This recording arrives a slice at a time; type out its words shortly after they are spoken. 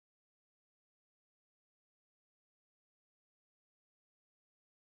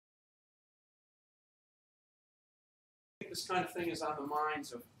this kind of thing is on the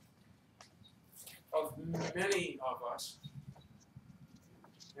minds of many of us.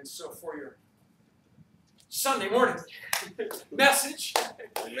 And so for your Sunday morning message,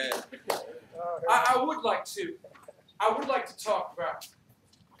 Amen. I would like to talk about,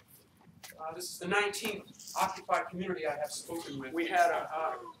 this is the 19th occupied community I have spoken with. We had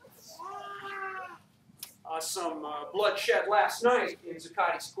some bloodshed last night in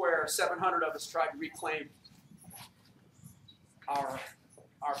Zuccotti Square. 700 of us tried to reclaim our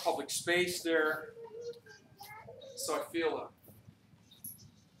public space there. So I feel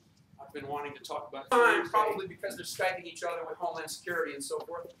I've been wanting to talk about time, probably because they're Skyping each other with Homeland Security and so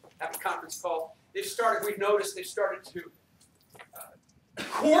forth. Have a conference call. We've noticed they've started to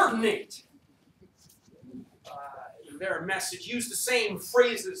coordinate their message, use the same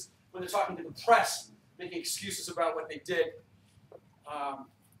phrases when they're talking to the press, making excuses about what they did.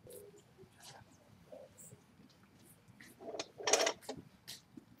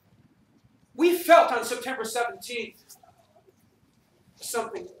 We felt on September 17th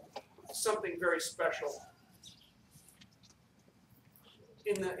something very special.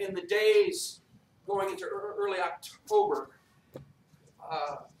 In the days going into early October,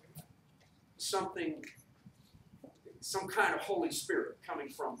 some kind of Holy Spirit coming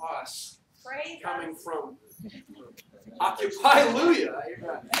from us, coming from Occupy, hallelujah,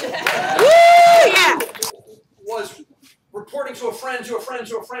 was reporting to a friend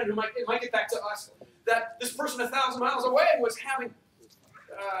who might get back to us that this person 1,000 miles away was having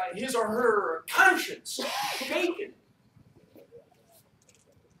his or her conscience shaken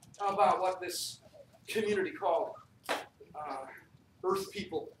about what this community called Earth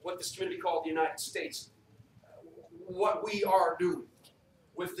people, what this community called the United States, what we are doing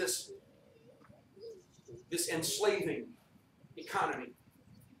with this enslaving economy.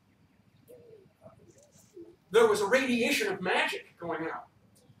 There was a radiation of magic going out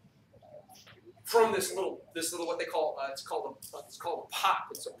from this little what they call it's called a POP.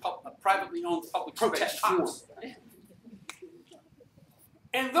 It's a privately owned public protest forum.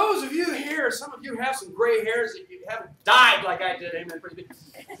 And those of you here, some of you have some gray hairs if you haven't died like I did. Amen.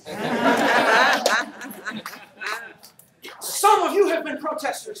 Some of you have been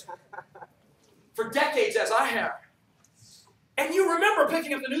protesters for decades, as I have. And you remember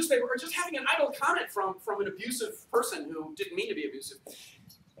picking up the newspaper or just having an idle comment from an abusive person who didn't mean to be abusive.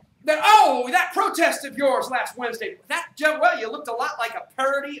 That protest of yours last Wednesday, well, you looked a lot like a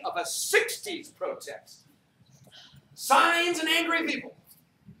parody of a 60s protest. Signs and angry people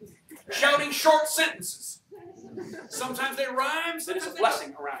shouting short sentences. Sometimes they rhyme, but it's a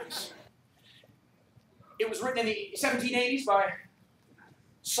blessing around us. It was written in the 1780s by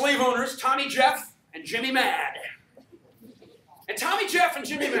slave owners Tommy Jeff and Jimmy Mad. And Tommy Jeff and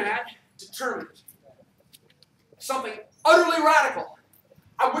Jimmy Mad determined something utterly radical.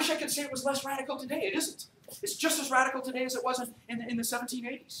 I wish I could say it was less radical today. It isn't. It's just as radical today as it was in the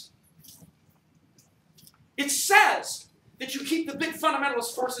 1780s. It says that you keep the big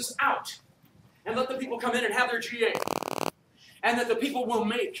fundamentalist forces out and let the people come in and have their GA. And that the people will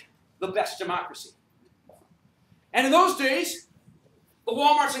make the best democracy. And in those days, the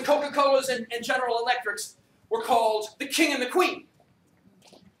Walmarts and Coca-Colas and General Electrics were called the King and the Queen.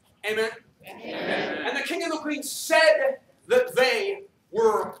 Amen? Amen. And the King and the Queen said that they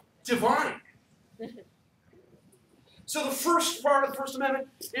were divine. So the first part of the First Amendment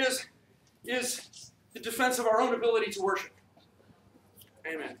is the defense of our own ability to worship.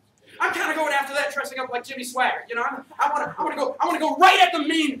 Amen. I'm kind of going after that, dressing up like Jimmy Swaggart. You know, I want to go right at the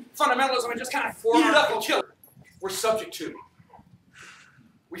main fundamentalism and just kind of eat it up and kill it. We're subject to.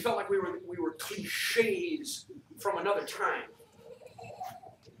 We felt like we were cliches from another time.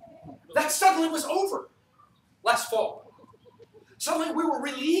 That suddenly was over last fall. Suddenly we were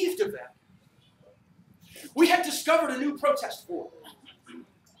relieved of that. We had discovered a new protest form.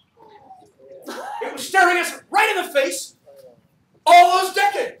 It was staring us right in the face all those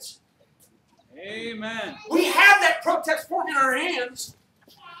decades. Amen. We had that protest form in our hands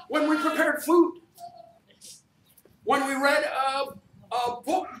when we prepared food. When we read a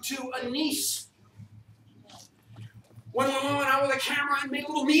book to a niece. When we went out with a camera and made a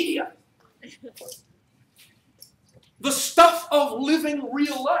little media. The stuff of living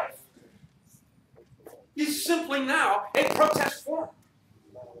real life is simply now a protest form.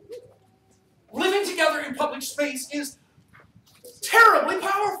 Living together in public space is terribly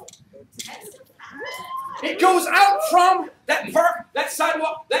powerful. It goes out from that park, that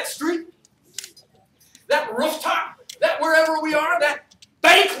sidewalk, that street, that rooftop, that wherever we are, that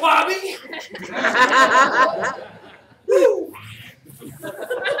bank lobby. Woo!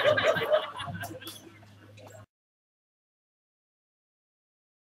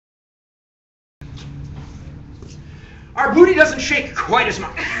 shake quite as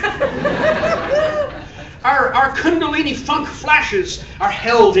much. Our Kundalini funk flashes are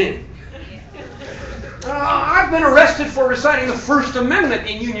held in. I've been arrested for reciting the First Amendment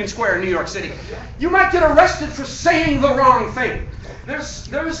in Union Square, New York City. You might get arrested for saying the wrong thing. There's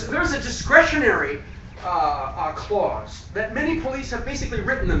a discretionary clause that many police have basically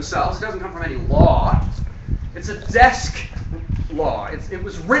written themselves. It doesn't come from any law. It's a desk law. It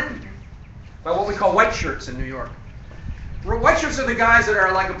was written by what we call white shirts in New York. White shirts are the guys that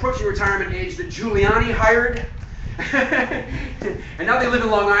are like approaching retirement age that Giuliani hired. And now they live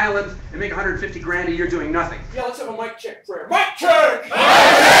in Long Island and make 150 grand a year doing nothing. Yeah, let's have a mic check prayer. Mic check! Mic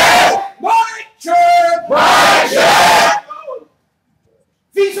check! Mic check! Mic check!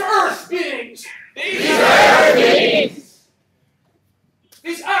 These are earth beings. These are earth beings.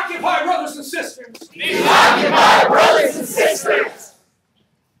 These Occupy brothers and sisters. These Occupy brothers and sisters.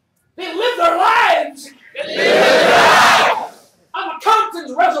 They live their lives. They live their lives on the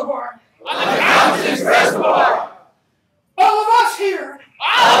Compton's Reservoir. On the Compton's Reservoir. All of us here.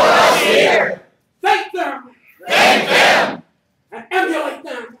 All of us here. Thank them. Thank them. And emulate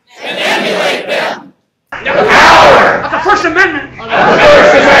them. And emulate them. The power of the First Amendment. Of the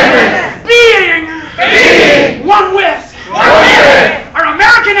First Amendment. Being one with our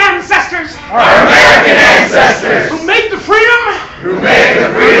American ancestors. Our American ancestors. Who made the freedom. Who made the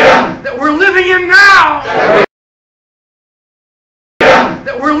freedom that we're living in now.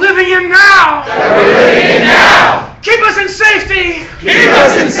 That we're living in now. That we're living in now. Keep us in safety. Keep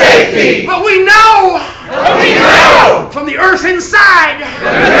us in safety. But we know. But we know. From the earth inside. From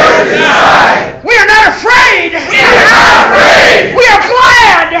the earth inside. We are not afraid. We are not afraid. We are blind.